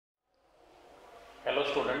Hello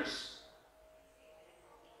students,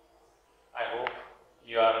 I hope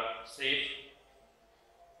you are safe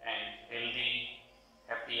and healthy,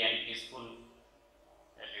 happy and peaceful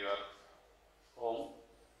at your home.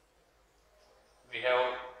 We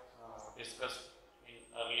have discussed in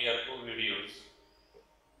earlier two videos.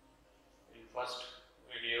 In first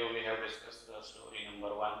video we have discussed the story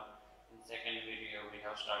number 1. In second video we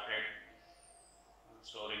have started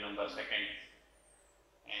story number 2.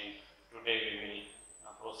 And today we will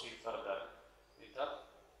proceed further with the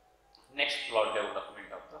next plot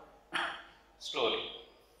development of the story.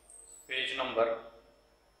 Page number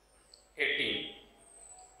 18,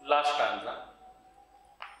 last stanza.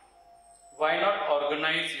 Why not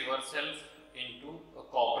organize yourself into a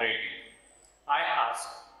cooperative? I ask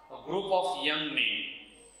a group of young men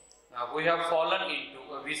who have fallen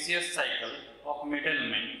into a vicious cycle of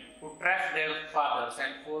middlemen who trap their fathers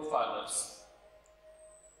and forefathers.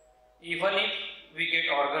 Even if we get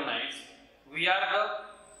organized, we are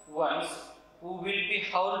the ones who will be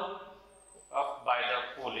hauled up by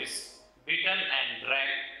the police, beaten and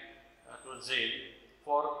dragged to jail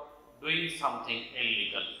for doing something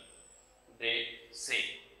illegal, they say.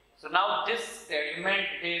 So now this statement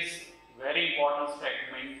is very important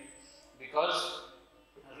statement because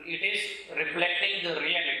it is reflecting the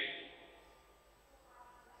reality.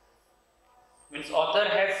 Means author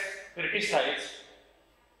has criticized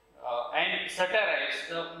and satirized.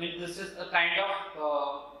 This is a kind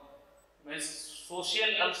of social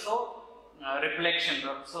also reflection,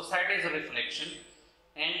 society's reflection,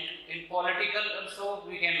 and in political also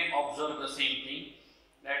we can observe the same thing,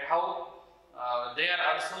 that how they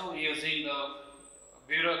are also using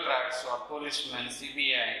bureaucrats or policemen,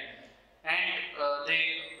 CBI, and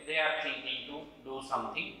they are thinking to do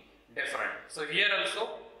something different. So here also,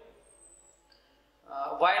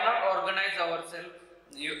 why not organize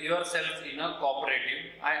yourself in a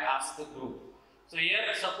cooperative? I ask the group. So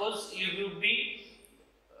here, suppose you would be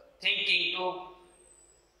thinking to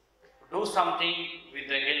do something with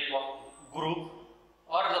the help of group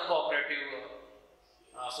or the cooperative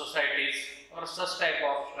societies or such type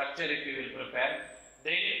of structure if you will prepare,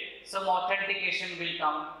 then some authentication will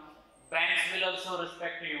come, banks will also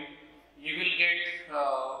respect you, you will get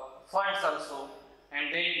funds also,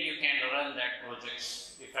 and then you can run that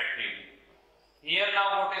projects effectively. Here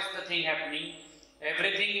now what is the thing happening?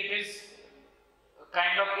 Everything it is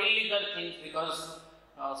kind of illegal things because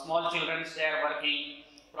small children, they are working,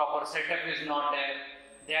 proper setup is not there,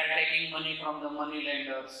 they are taking money from the money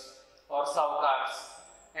lenders or saukars,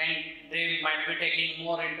 and they might be taking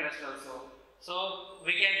more interest also. So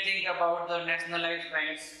we can think about the nationalized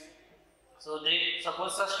banks. So they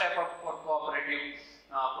suppose such type of cooperative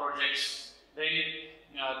projects, then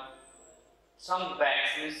some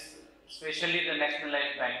banks, especially the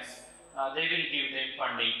nationalized banks, they will give them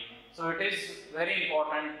funding. So it is very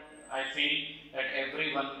important, I feel, that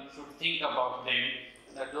everyone should think about them,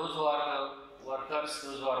 that those who are the workers,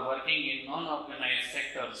 those who are working in non-organized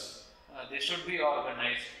sectors, they should be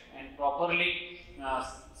organized and properly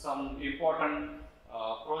some important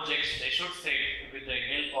projects they should set with the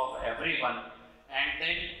help of everyone, and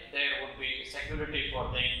then there would be security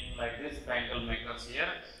for them, like this bangle makers here.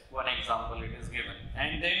 One example it is given,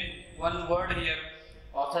 and then one word here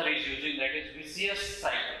author is using, that is vicious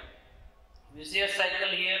cycle. Vicious cycle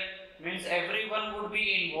here means everyone would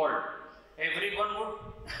be involved, everyone would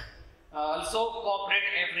also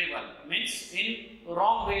cooperate everyone, means in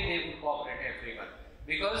wrong way they would cooperate everyone,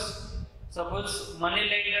 because suppose money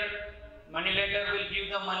lender will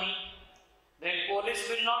give the money, then police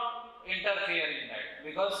will not interfere in that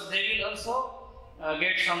because they will also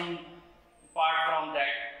get some part from that,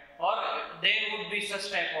 or there would be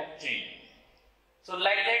such type of change. So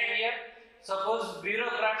like that here, suppose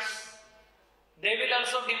bureaucrats, they will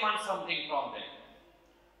also demand something from them.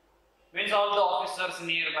 Means all the officers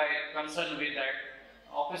nearby concerned with that,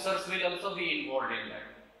 officers will also be involved in that.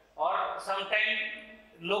 Or sometimes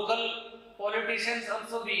local politicians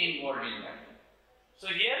also be involved in that. So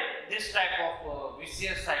here this type of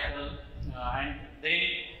vicious cycle, and then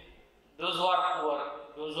those who are poor,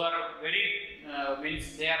 those who are very,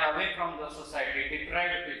 means they are away from the society,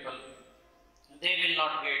 deprived people, they will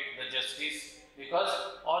not get the justice because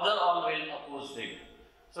other all will oppose them.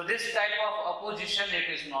 So this type of opposition,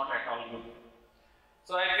 it is not at all good.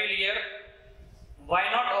 So I feel here, why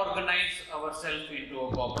not organize ourselves into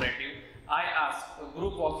a cooperative? I ask a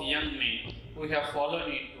group of young men who have fallen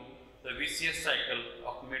into the vicious cycle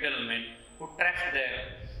of middlemen who trap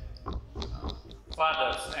their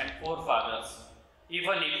fathers and forefathers.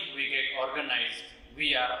 Even if we get organized,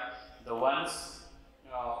 we are the ones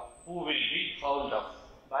who will be hauled up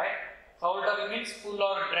by Folder means pull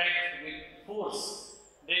or drag with force.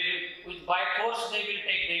 By force they will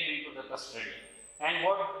take them into the custody. And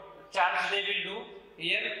what charge they will do?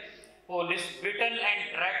 Here, police beaten and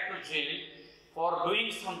dragged to jail for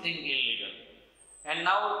doing something illegal. And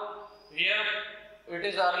now here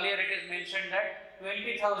earlier it is mentioned that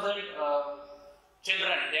 20,000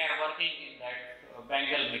 children they are working in that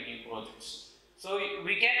bangle making projects. So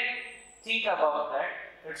we can think about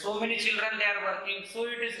that so many children they are working, so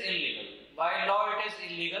it is illegal. By law it is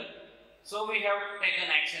illegal, so we have taken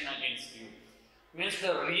action against you. Means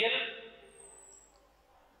the real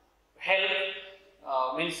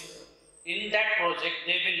help means in that project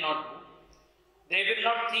they will not do. They will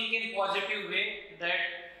not think in positive way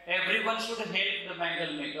that everyone should help the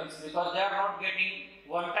bangle makers, because they are not getting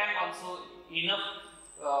one time also enough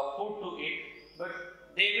food to eat, but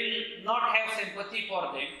they will not have sympathy for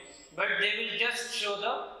them, but they will just show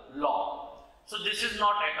the law. So this is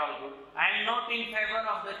not at all good. I am not in favor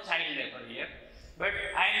of the child labor here, but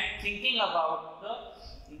I am thinking about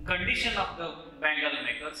the condition of the bangle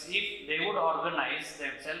makers. If they would organize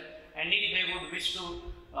themselves and if they would wish to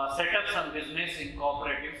set up some business in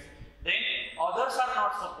cooperatives, then others are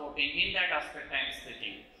not supporting. In that aspect I am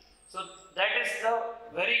speaking. So that is the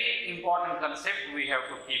very important concept we have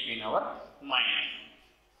to keep in our mind.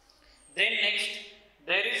 Then next,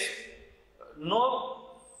 there is no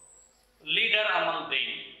leader among them,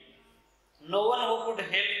 no one who could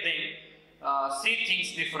help them see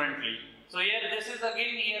things differently. So here this is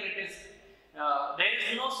again, here it is, there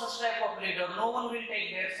is no such type of leader, no one will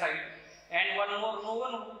take their side, and one more, no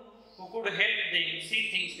one who could help them see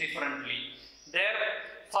things differently. Their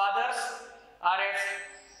fathers are as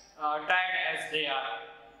tired as they are.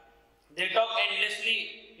 They talk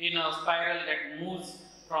endlessly in a spiral that moves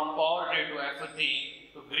from poverty to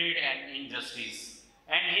apathy to greed and injustice.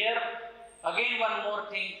 And here again one more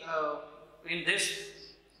thing in this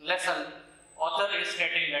lesson author is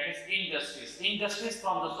stating, that is injustice. Injustice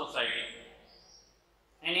from the society,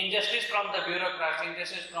 and injustice from the bureaucrats,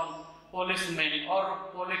 injustice from policemen or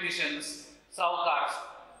politicians, saukars.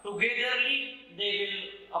 Togetherly they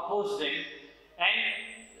will oppose them, and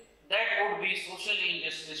that would be social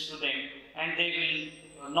injustice to them, and they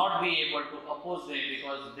will not be able to oppose them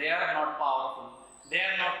because they are not powerful, they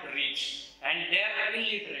are not rich, and they are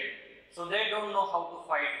illiterate. So they don't know how to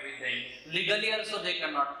fight with them. Legally also they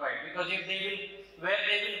cannot fight, because if they will, where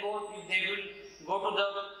they will go, if they will go to the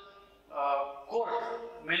court,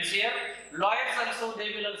 means here lawyers also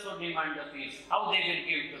they will also demand the fees. How they will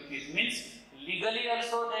give the fees? Means legally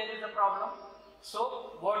also there is a problem.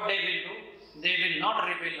 So what they will do? They will not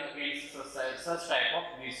rebel against such type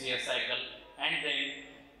of vicious cycle, and then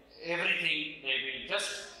everything they will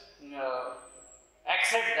just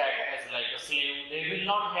accept that as like a slave. They will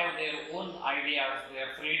not have their own ideas, their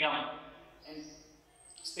freedom, and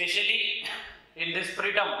especially in this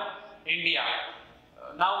freedom, India.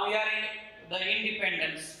 Now we are in the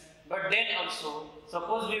independence, but then also,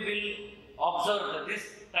 suppose we will observe this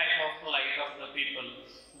type of life of the people,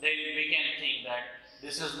 then we can think that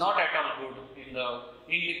this is not at all good in the,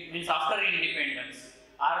 means after independence.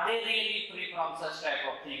 Are they really free from such type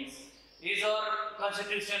of things? Is our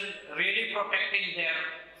constitution really protecting their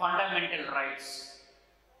fundamental rights?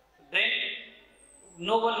 Then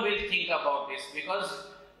no one will think about this, because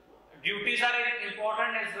duties are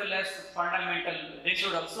important as well as fundamental. They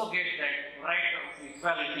should also get that right of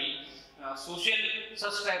equality. Social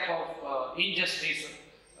such type of injustice,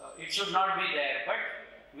 it should not be there.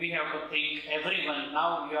 But we have to think everyone.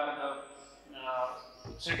 Now you are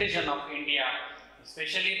the citizen of India,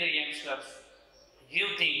 especially the youngsters. You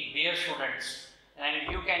think, dear students, and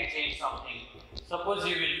you can change something. Suppose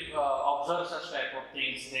you will observe such type of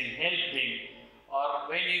things, then help them. Or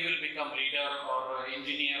when you will become leader or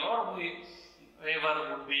engineer or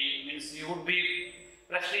whoever would be, means you would be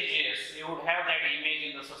prestigious, you would have that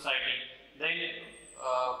image in the society, then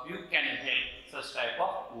you can help such type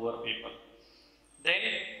of poor people. Then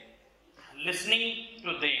listening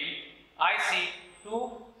to them, I see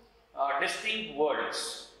two distinct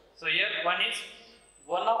worlds. So here one is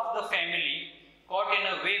one of the family caught in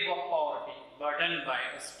a web of poverty, burdened by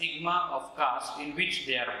a stigma of caste in which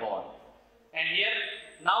they are born. And here,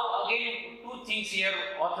 now again, two things here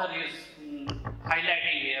author is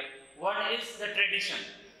highlighting here. One is the tradition,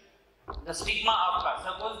 the stigma of caste.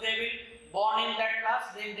 Suppose they will born in that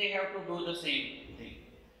caste, then they have to do the same thing.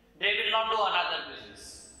 They will not do another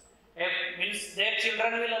business. Means their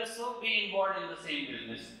children will also be involved in the same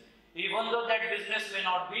business, even though that business may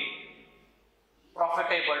not be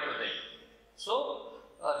profitable to them. So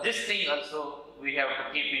this thing also we have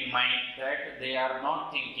to keep in mind, that they are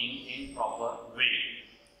not thinking in proper way.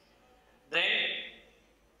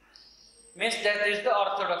 means that is the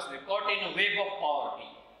orthodox way, caught in a web of poverty.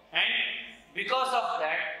 And because of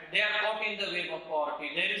that, they are caught in the web of poverty.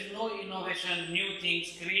 There is no innovation, new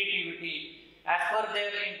things, creativity. As per their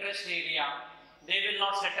interest area, they will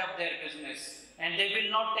not set up their business and they will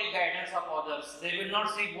not take guidance of others. They will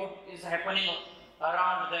not see what is happening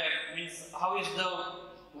around there, means how is the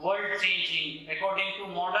world changing according to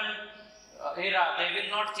modern era. They will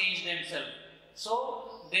not change themselves.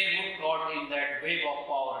 So they would caught in that wave of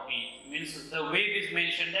poverty, means the wave is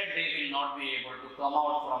mentioned that they will not be able to come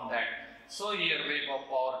out from that. So here wave of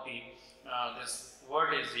poverty, this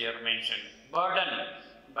word is here mentioned. Burden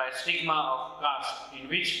by stigma of caste in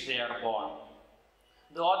which they are born.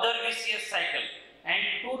 The other vicious cycle, and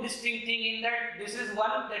two distinct things in that. This is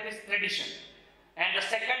one that is tradition, and the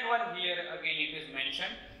second one here again it is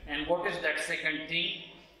mentioned. And what is that second thing?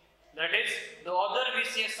 That is the other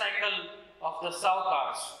vicious cycle of the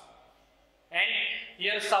saukars. And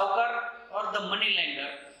here saukar or the money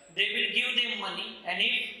lender, they will give them money, and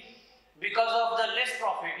if because of the less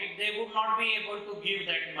profit, if they would not be able to give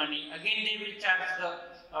that money, again they will charge the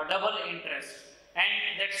double interest,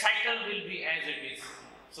 and that cycle will be as it is.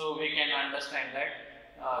 So we can understand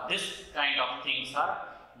that this kind of things are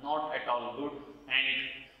not at all good, and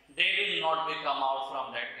they will not be come out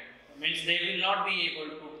from that. Means they will not be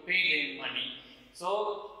able to pay them money.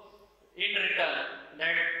 So in return,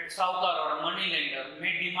 that saukar or money lender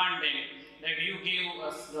may demand them that you give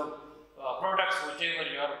us the products whichever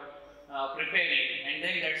you are preparing, and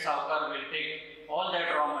then that saukar will take all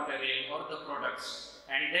that raw material or the products,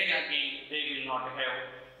 and then again they will not have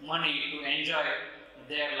money to enjoy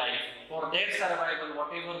their life. For their survival,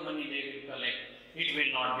 whatever money they will collect, it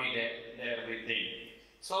will not be there with them.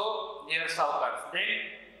 So they are saukars.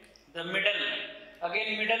 Then the middlemen.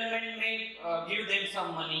 Again, middlemen may give them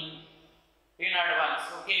some money in advance,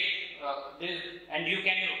 okay, and you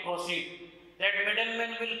can proceed. That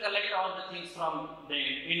middleman will collect all the things from them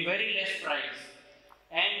in very less price,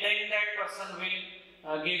 and then that person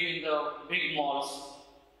will give in the big malls.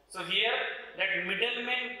 So here, that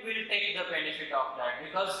middleman will take the benefit of that,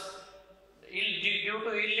 because due to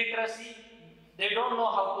illiteracy, they don't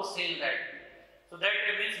know how to sell that. So that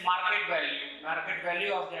means market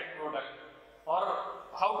value of that product, or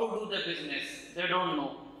how to do the business, they don't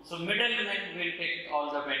know. So middlemen will take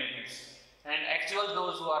all the benefits, and actual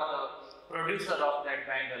those who are the producer of that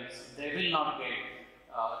bangles, they will not get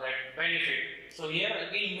that benefit. So here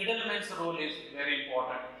again middleman's role is very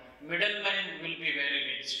important. Middleman will be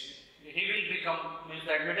very rich. He will become, means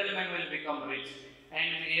that middleman will become rich,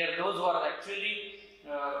 and here those who are actually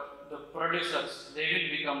the producers, they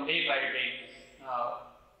will become day by day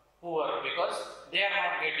poor, because they are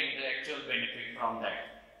not getting the actual benefit from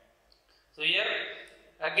that. So here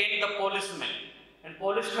again the policemen, and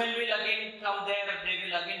policemen will again come there, they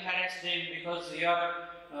will again harass them, because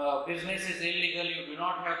your business is illegal, you do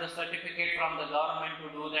not have the certificate from the government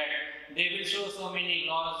to do that. They will show so many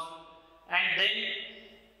laws, and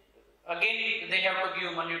then again they have to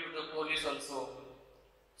give money to the police also.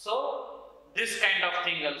 So this kind of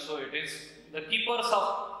thing also it is. The keepers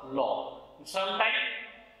of law. Sometimes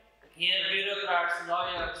here bureaucrats,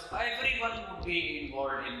 lawyers, everyone would be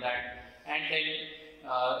involved in that, and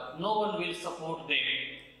then no one will support them.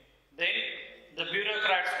 Then the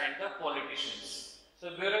bureaucrats and the politicians. So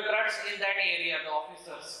bureaucrats in that area, the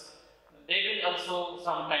officers, they will also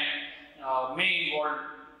sometimes may involve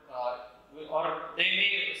or they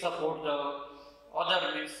may support the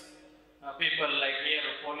other means people like here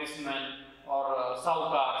policemen or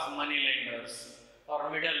saukars, money lenders or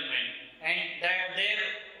middlemen, and there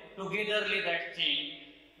togetherly that chain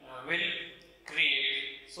will create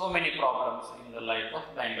so many problems in the life of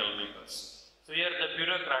bangle makers. So here the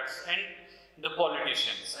bureaucrats and the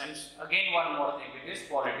politicians, and again one more thing, it is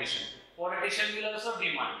politician. Politician will also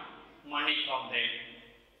demand money from them,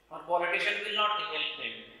 or politician will not help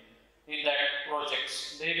them in that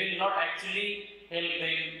projects. They will not actually help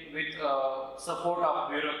them with support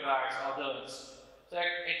of bureaucrats, others. So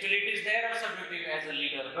actually it is their also duty as a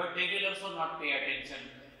leader, but they will also not pay attention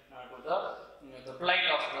to the plight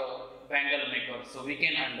of the bangle makers. So we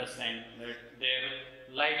can understand that their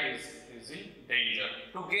life is in danger.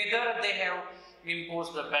 Together they have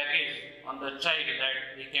imposed the baggage on the child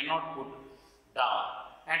that he cannot put down,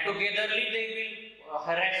 and togetherly they will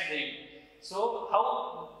harass them. So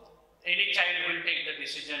how any child will take the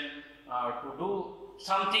decision to do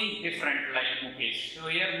something different like Mukesh? So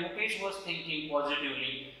here Mukesh was thinking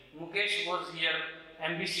positively. Mukesh was here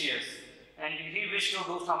ambitious, and he wished to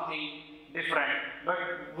do something different.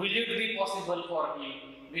 But will it be possible for him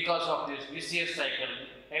because of this vicious cycle?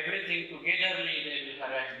 Everything togetherly they will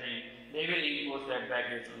harass them. They will impose that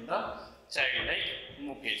baggage on the child like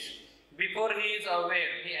Mukesh. Before he is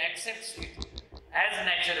aware, he accepts it as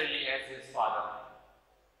naturally as his father.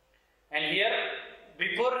 And here,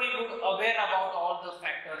 before he would aware about all the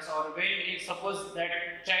factors, or when he suppose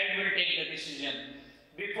that child will take the decision,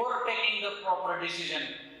 before taking the proper decision,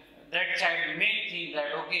 that child may think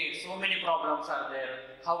that, okay, so many problems are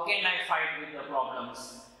there, how can I fight with the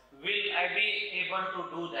problems? Will I be able to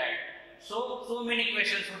do that? So many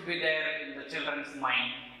questions would be there in the children's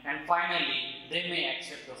mind, and finally they may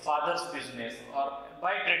accept the father's business, or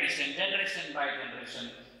by tradition, generation by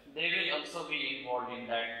generation, they will also be involved in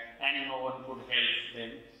that, and no one could help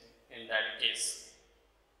them in that case.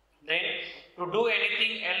 Then, to do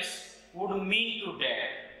anything else would mean to dare.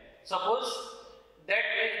 Suppose that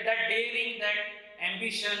daring, that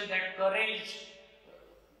ambition, that courage,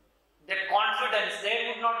 that confidence, there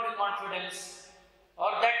would not be confidence,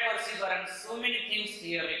 or that perseverance. So many things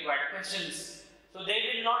here require patience. So they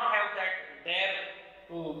will not have that dare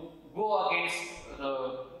to go against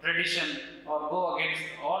the tradition or go against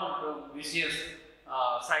all the vicious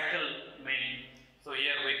cycle many. So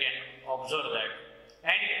here we can observe that.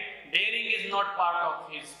 And daring is not part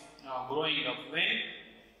of his growing up. When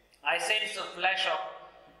I sense a flash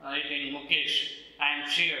of it in Mukesh, I am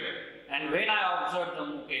cheered. And when I observe the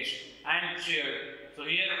Mukesh, I am cheered. So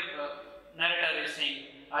here narrator is saying,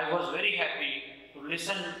 I was very happy to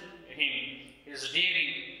listen to him. His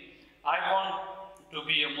daring. I want to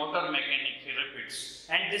be a motor mechanic, he repeats.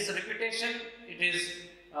 And this repetition, it is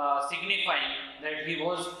signifying that he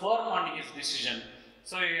was firm on his decision.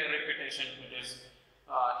 So here repetition, it is,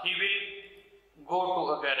 he will go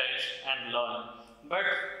to a garage and learn. But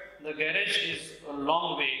the garage is a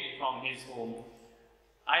long way from his home.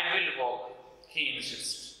 I will walk, he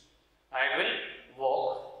insists. I will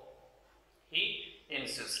walk, he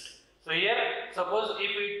insists. So here, suppose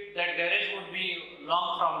if that garage would be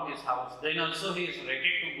long from his house, then also he is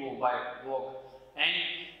ready to go by walk,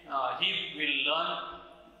 and he will learn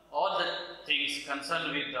all the things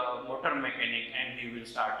concerned with the motor mechanic, and he will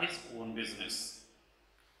start his own business.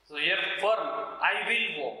 So here, firm, I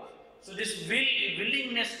will walk. So this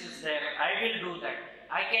willingness is there. I will do that.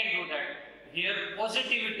 I can do that. Here,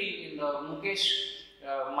 positivity in the Mukesh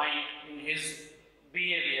mind, in his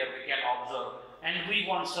behavior, we can observe. And we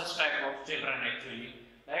want such type of children actually,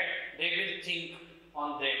 right? They will think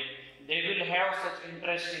on them. They will have such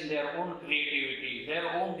interest in their own creativity, their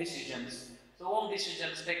own decisions. So own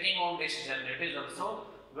decisions, taking own decision, it is also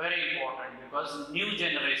very important, because new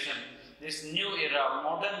generation, this new era,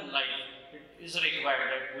 modern life, it is required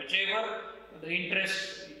that whichever the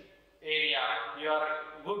interest area you are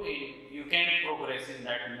good in, you can progress in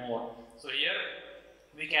that more. So here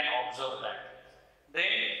we can observe that.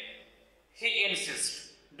 Then he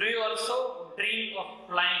insists, do you also dream of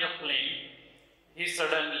flying a plane? He is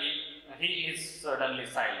suddenly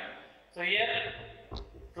silent. So here,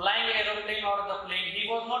 flying aeroplane or the plane, he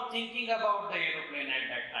was not thinking about the aeroplane at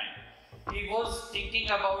that time. He was thinking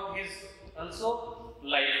about his also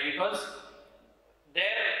life, because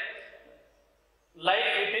their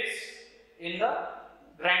life it is in the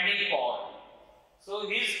grinding power. So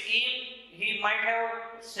his aim, he might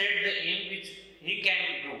have said the aim which he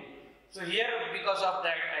can do. So here, because of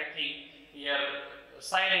that, I think here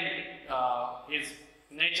silent his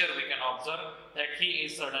nature we can observe that he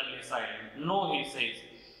is suddenly silent. No, he says.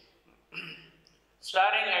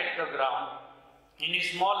 Staring at the ground, in a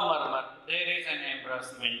small murmur, there is an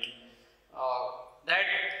embarrassment that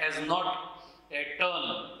has not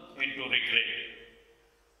turned into regret.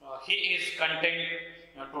 He is content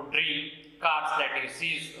to dream cars that he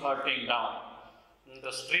sees hurtling down in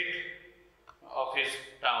the street of his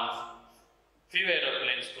town. Few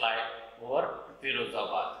aeroplanes fly over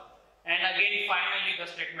Firozabad. And again, finally, the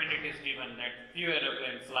statement it is given that few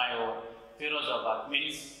aeroplanes fly over Firozabad,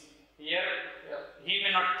 means here he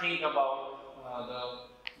may not think about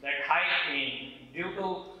that high aim due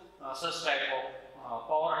to such type of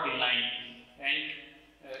poverty line,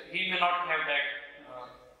 and he may not have that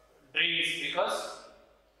dreams, because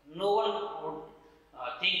no one would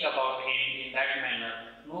think about him in that manner.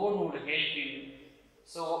 No one would help him.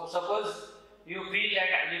 So suppose you feel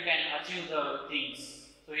that you can achieve the things.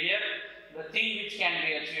 So here, the thing which can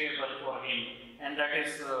be achievable for him, and that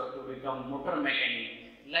is to become motor mechanic,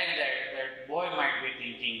 like that boy might be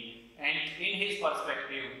thinking, and in his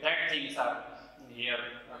perspective, that things are here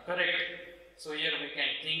correct. So here we can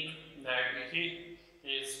think that he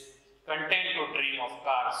is content to dream of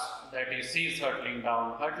cars that he sees hurtling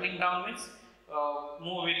down. Hurtling down means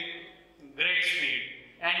move with great speed,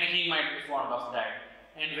 and he might be fond of that.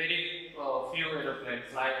 And very few aeroplanes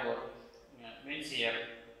fly over, means here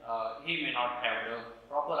he may not have the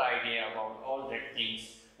proper idea about all that things.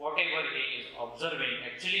 Whatever he is observing,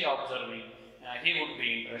 actually observing, he would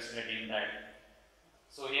be interested in that.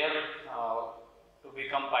 So here to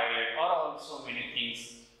become pilot or also many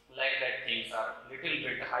things like that things are little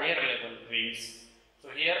bit higher level dreams. So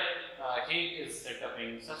here he is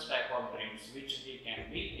setting such type of dreams which he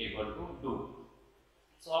can be able to do.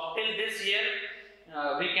 So up till this year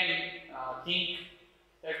we can think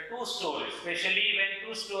that two stories, especially when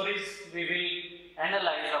two stories we will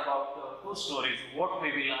analyze about two stories, what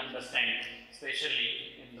we will understand,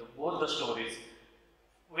 especially in both the stories.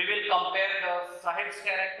 We will compare the Sahib's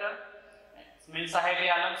character, means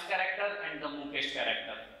Sahib-e-Alam's character and the Mukesh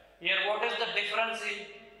character. Here what is the difference in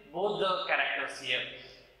both the characters here?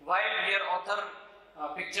 Why here author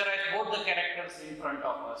picturized both the characters in front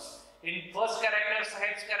of us? In first character,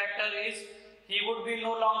 Sahib's character is, he would be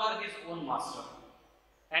no longer his own master.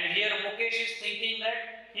 And here Mukesh is thinking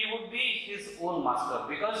that he would be his own master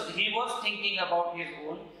because he was thinking about his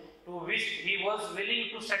own, to which he was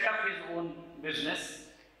willing to set up his own business.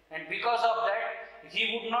 And because of that,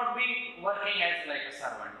 he would not be working as like a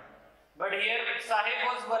servant. But here Sahib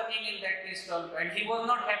was working in that tea stall and he was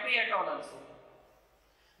not happy at all also.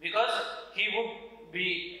 Because he would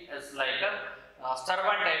be as like a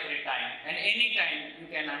servant every time. And any time you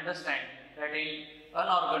can understand that in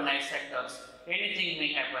unorganized sectors, anything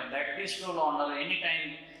may happen. That tea stall owner,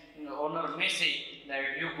 anytime owner may say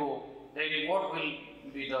that you go, then what will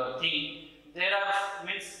be the thing? There are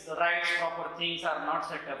means the rights, proper things are not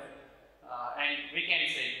set up, and we can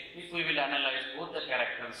say, if we will analyze both the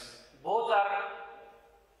characters, both are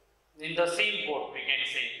in the same boat, we can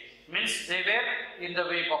say. Means they were in the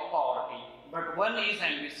wake of poverty, but one is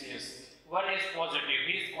ambitious, one is positive,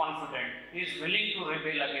 he is confident, he is willing to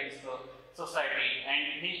rebel against the society,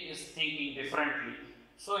 and he is thinking differently.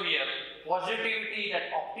 So here, positivity,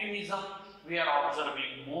 that optimism, we are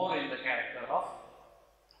observing more in the character of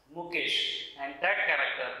Mukesh, and that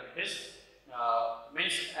character is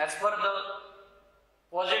means as per the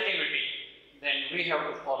positivity, then we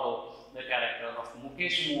have to follow the character of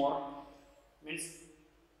Mukesh more. Means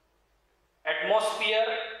atmosphere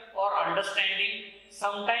or understanding,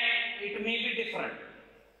 sometimes it may be different.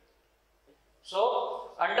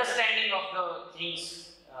 So understanding of the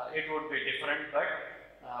things it would be different,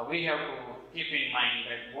 but we have to keep in mind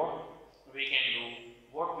that what we can do,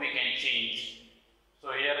 what we can change.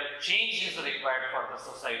 So here change is required for the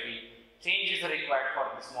society, change is required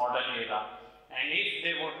for this modern era, and if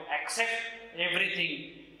they would accept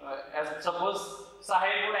everything, as suppose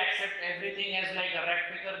Sahib would accept everything as like a rat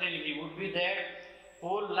picker, then he would be there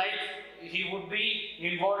whole life, he would be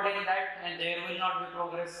involved in that and there will not be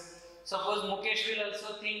progress. Suppose Mukesh will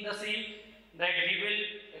also think the same, that he will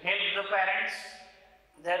help the parents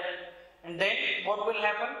there, and then what will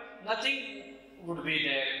happen? Nothing would be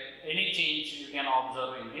there, any change you can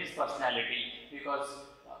observe in his personality, because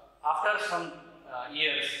after some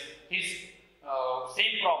years, his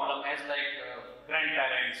same problem as like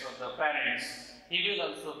grandparents or the parents, he will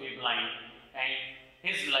also be blind, and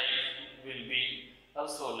his life will be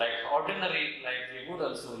also like ordinary life he would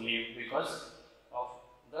also live, because of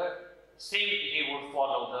the same, he would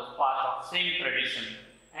follow the path of same tradition,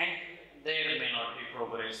 and there may not be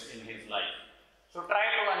progress in his life. So try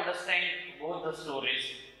to understand both the stories,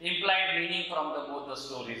 implied meaning from both the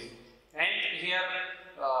stories, and here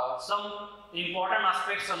some important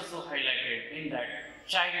aspects also highlighted in that.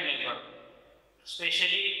 Child labor,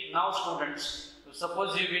 especially now students,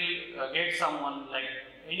 suppose you will get someone like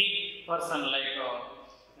any person like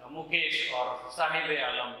Mukesh or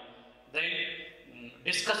Sahib-e-Alam, then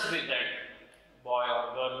discuss with that boy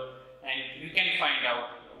or girl, and you can find out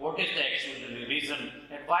what is the actual reason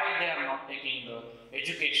and why they are not taking the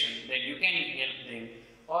education. Then you can help them.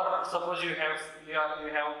 Or suppose you have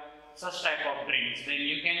such type of dreams, then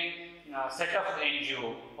you can set up an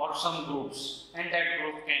NGO or some groups, and that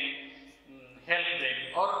group can help them.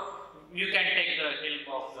 Or you can take the help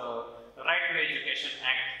of the Right to Education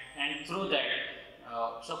Act, and through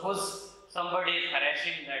that, suppose somebody is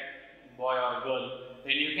harassing that boy or girl,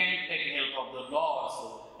 then you can take help of the law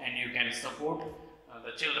also, and you can support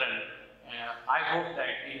the children. I hope that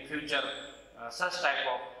in future such type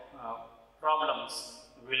of problems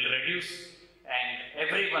will reduce, and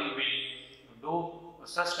everyone will do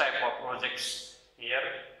such type of projects here.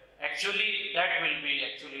 Actually, that will be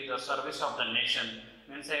actually the service of the nation.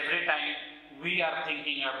 Means every time we are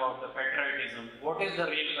thinking about the patriotism, what is the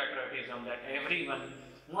real patriotism? That everyone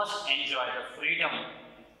must enjoy the freedom,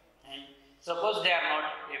 and suppose they are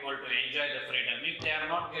not able to enjoy the freedom, if they are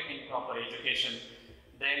not getting proper education,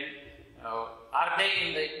 then are they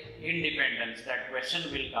in the independence? That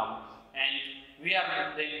question will come, and we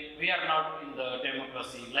are not in the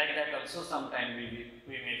democracy. Like that also sometimes we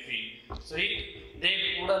may feel. So if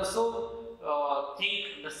they would also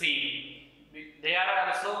think the same, they are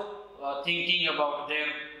also thinking about their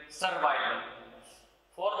survival.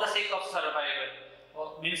 For the sake of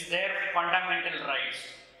survival, means their fundamental rights.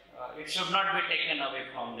 It should not be taken away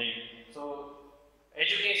from them. So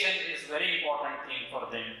education is very important thing for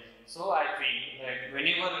them. So I feel that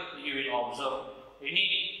whenever you will observe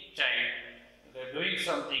any child doing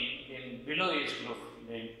something in below age group,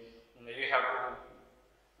 then you have to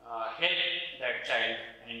help that child,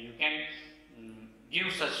 and you can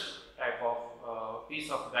give such type of piece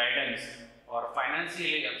of guidance, or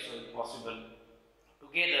financially also if possible,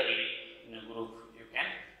 togetherly in a group you can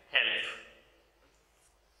help.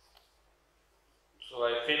 So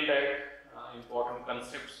I feel that important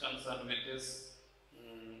concepts concerned with this,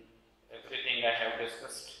 everything I have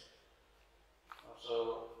discussed.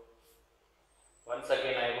 So once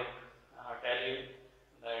again I would tell you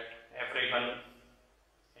that everyone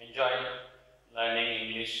enjoy learning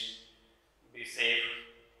English, be safe,